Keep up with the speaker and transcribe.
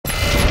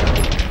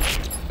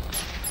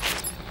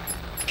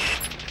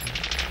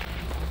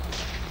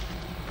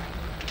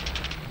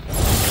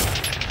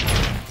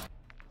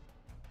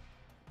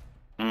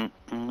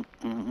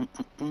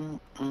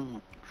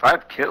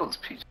5 kills,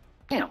 PJ.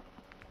 Damn.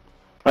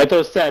 Write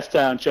those stats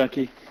down,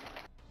 Chunky.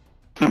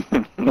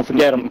 Don't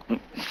forget them.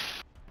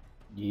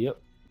 Yep.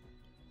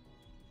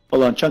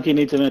 Hold on, Chunky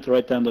needs a minute to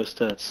write down those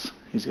stats.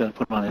 He's got to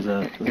put them on his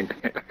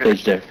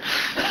page there.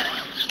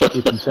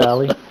 You can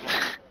Sally.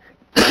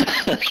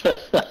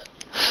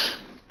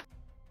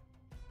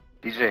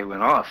 PJ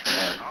went off,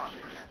 man.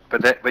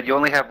 But you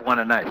only have 1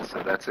 a night,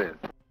 so that's it.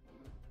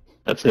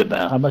 That's it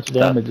now. How much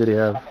damage did he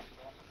have?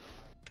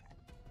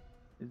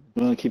 You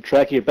want to keep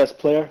track of your best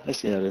player? I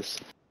see how it is.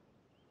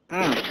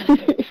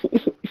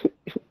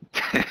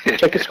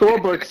 Check the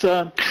scoreboard,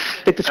 son.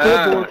 Check the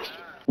scoreboard.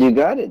 You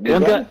got it. You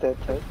One got it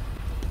that time.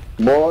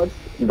 Boards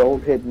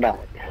don't hit back.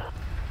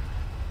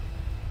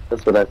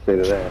 That's what I say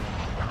to that.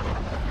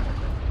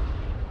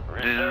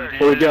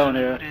 Where we going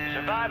here?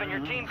 Survive and your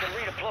team can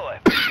redeploy.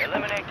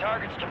 Eliminate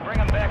targets to bring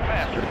them back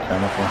faster.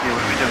 Yeah,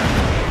 what are we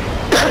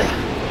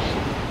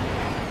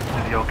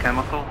doing? Do the old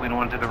chemical? We don't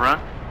want to do the run?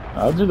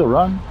 I'll do the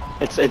run.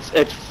 It's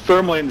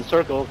firmly in the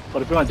circle,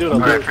 but if you want to do it, I'll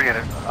do Alright, it. forget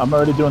it. I'm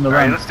already doing the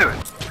Alright, run. let's do it.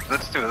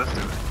 Let's do it.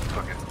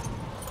 Fuck it.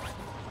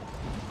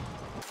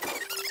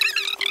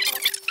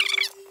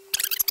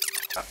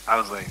 I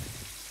was like,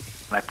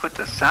 when I put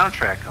the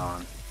soundtrack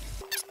on,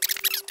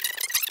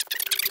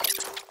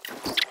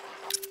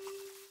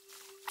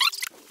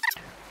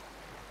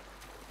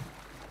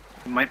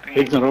 it might be.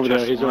 He's not over there,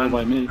 just he's over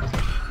by me.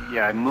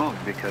 Yeah, I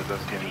moved because I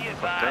was getting Be fucked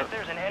advised, up.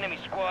 there's an enemy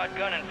squad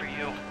gunning for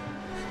you.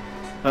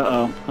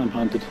 Uh-oh, I'm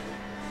hunted.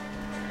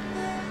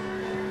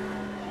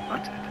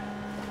 Hunted?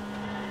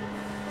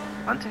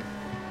 Hunted?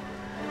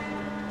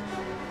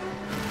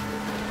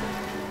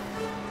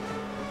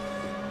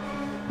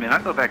 I mean,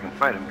 I'll go back and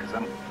fight him because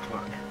I'm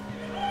fuck.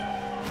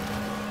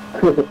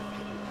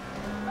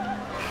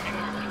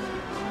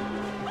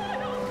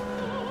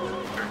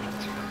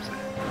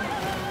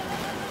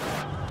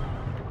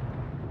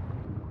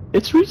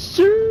 It's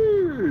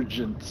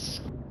resurgence.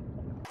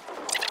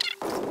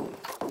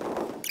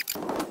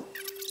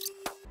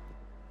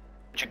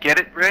 Did you get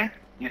it, Ray?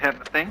 You have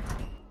the thing?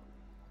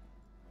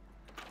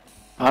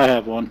 I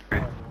have one.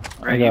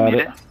 Ray, you got need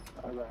it. it?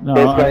 No,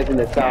 This guy's in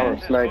the tower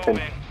sniping.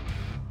 Moving.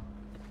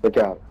 Look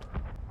out.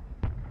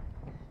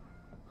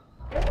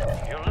 You're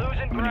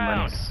losing How many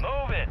ground. monies?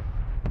 Move it.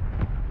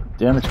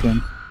 damage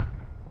king.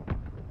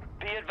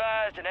 Be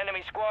advised, an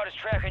enemy squad is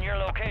tracking your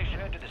location.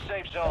 Head to the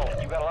safe zone.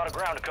 You got a lot of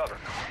ground to cover.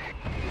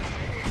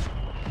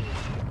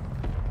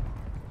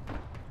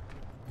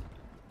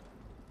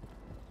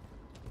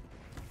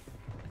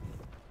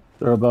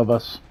 They're above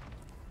us.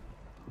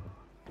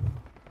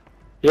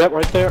 Yep,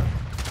 right there.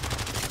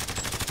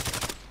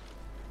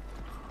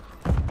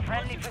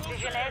 Friendly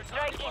precision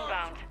airstrike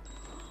inbound.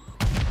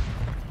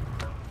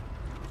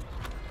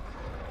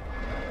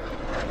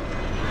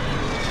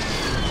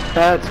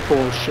 That's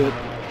bullshit.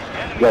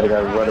 You got a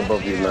guy right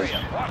above you, Lunch.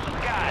 Watch the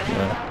skies.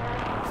 Yeah.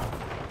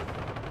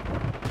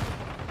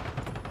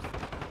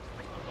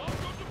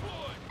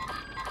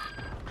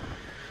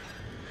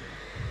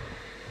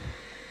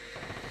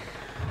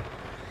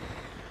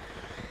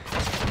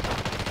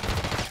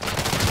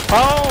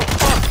 Oh,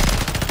 fuck!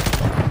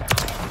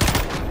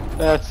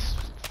 That's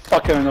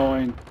fucking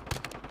annoying.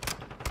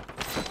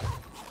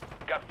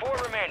 Got 4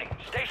 remaining.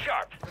 Stay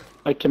sharp.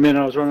 I came in,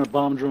 I was running a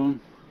bomb drone.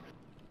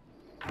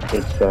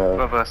 It's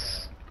Above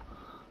us.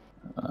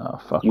 Oh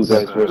fuck. you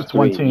guys versus It's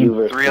one three. team. You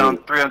versus 3 on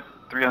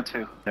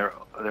 2. They're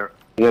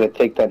You gotta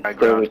take that High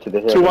stairway ground. to the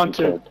hill. 2 if on you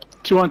 2. can.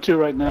 2 on 2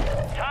 right now.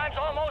 Time's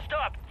almost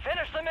up.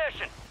 Finish the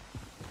mission.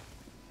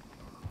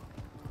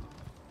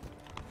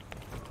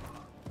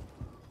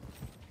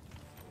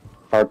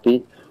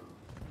 Heartbeat.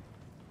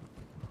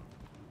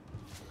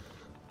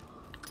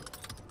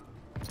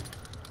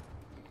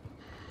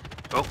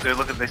 Oh, they're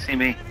looking. They see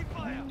me.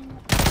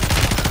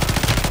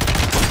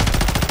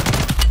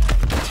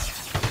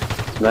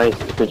 Nice.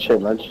 Good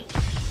shit, Lunch.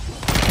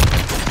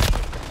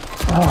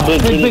 Oh,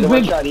 Big, he needs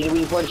one big. shot. He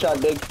needs one shot,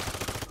 Big.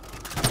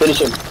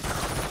 Finish him.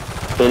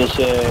 Finish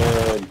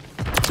him.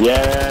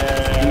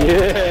 Yeah.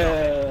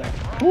 Yeah!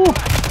 Woo.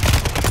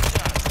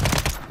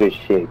 Good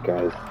shit,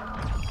 guys.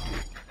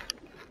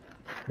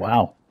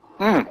 Wow.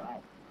 Mm.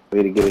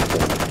 Way to get it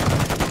done.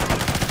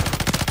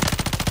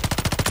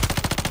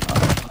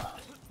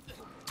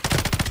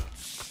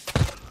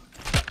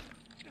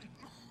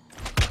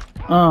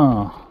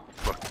 Oh.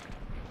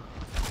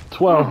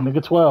 12,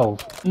 nigga 12.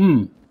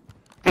 Mm.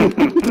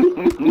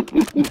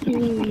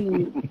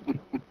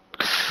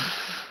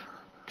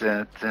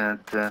 Dun, dun,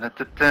 dun, dun,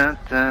 dun, dun,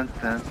 dun,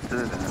 dun,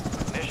 dun.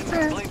 Mission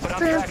complete, but I'm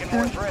tracking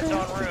more threats en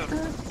route.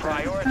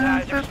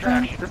 Prioritize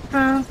extraction.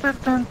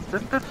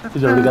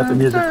 He's already got the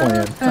music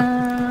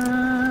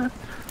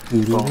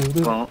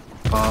Bum, bum,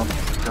 bum,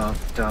 dum,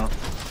 dum.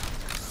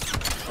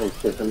 Oh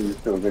shit, somebody just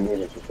threw a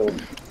grenade at your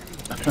shoulder.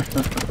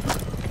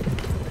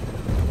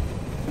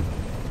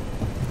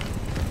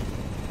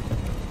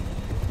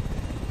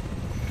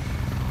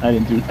 I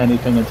didn't do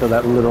anything until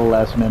that little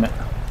last minute.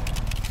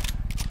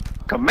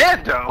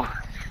 Commando!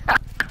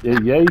 Yay,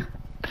 yay.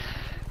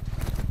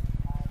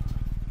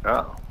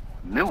 Oh,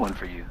 new one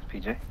for you,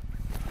 PJ.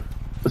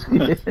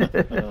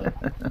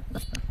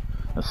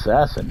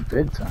 Assassin,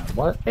 big time.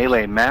 What?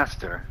 Melee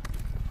Master.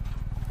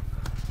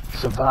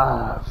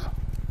 Survive.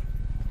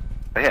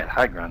 They had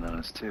high ground on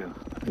us too.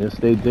 Yes,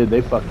 they did.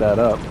 They fucked that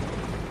up.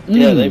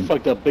 Yeah, they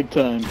fucked up big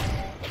time.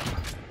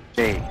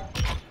 Hey,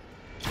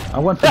 I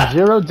went from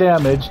 0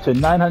 damage to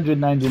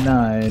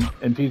 999,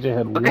 and PJ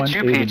had look at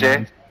you,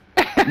 189.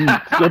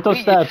 PJ. Get those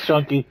stats,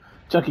 Chunky.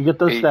 Chunky, get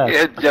those stats.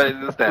 Yeah,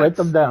 the stats. Write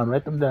them down.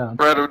 Write them down.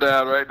 Write them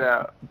down right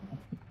now.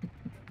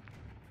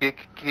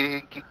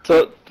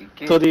 So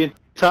the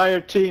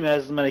entire team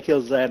has as many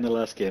kills as I had in the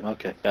last game.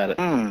 Okay, got it.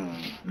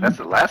 That's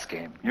the last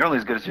game. You're only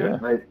as good as your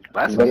Yeah.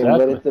 last But, game.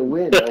 but it's a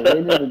win. A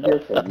win is a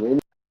difference. Win